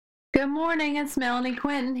Good morning, it's Melanie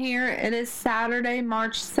Quinton here. It is Saturday,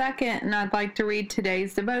 March 2nd, and I'd like to read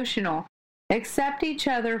today's devotional. Accept each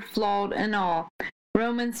other, flawed and all.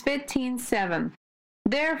 Romans 15:7.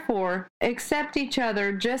 Therefore, accept each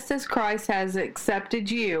other just as Christ has accepted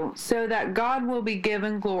you, so that God will be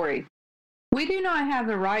given glory. We do not have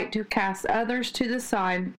the right to cast others to the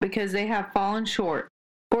side because they have fallen short,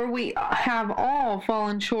 for we have all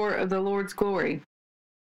fallen short of the Lord's glory.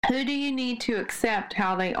 Who do you need to accept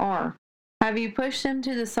how they are? Have you pushed them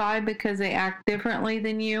to the side because they act differently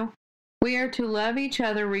than you? We are to love each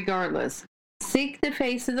other regardless. Seek the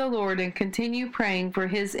face of the Lord and continue praying for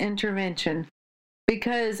His intervention,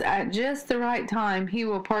 because at just the right time He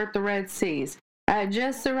will part the Red Seas. At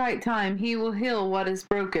just the right time He will heal what is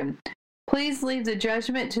broken. Please leave the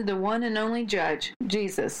judgment to the one and only judge,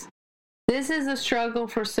 Jesus. This is a struggle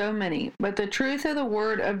for so many, but the truth of the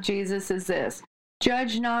word of Jesus is this: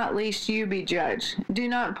 judge not, lest you be judged. Do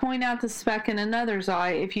not point out the speck in another's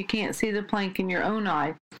eye if you can't see the plank in your own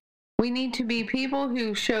eye. We need to be people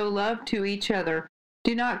who show love to each other.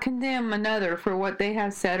 Do not condemn another for what they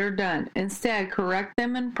have said or done. Instead, correct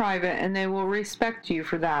them in private, and they will respect you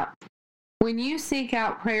for that. When you seek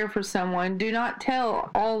out prayer for someone, do not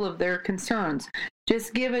tell all of their concerns.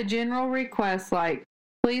 Just give a general request like,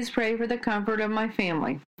 please pray for the comfort of my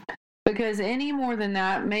family. Because any more than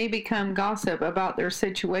that may become gossip about their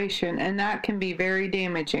situation, and that can be very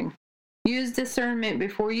damaging. Use discernment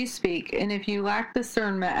before you speak, and if you lack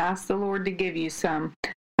discernment, ask the Lord to give you some.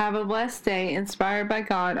 Have a blessed day, inspired by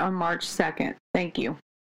God on March 2nd. Thank you.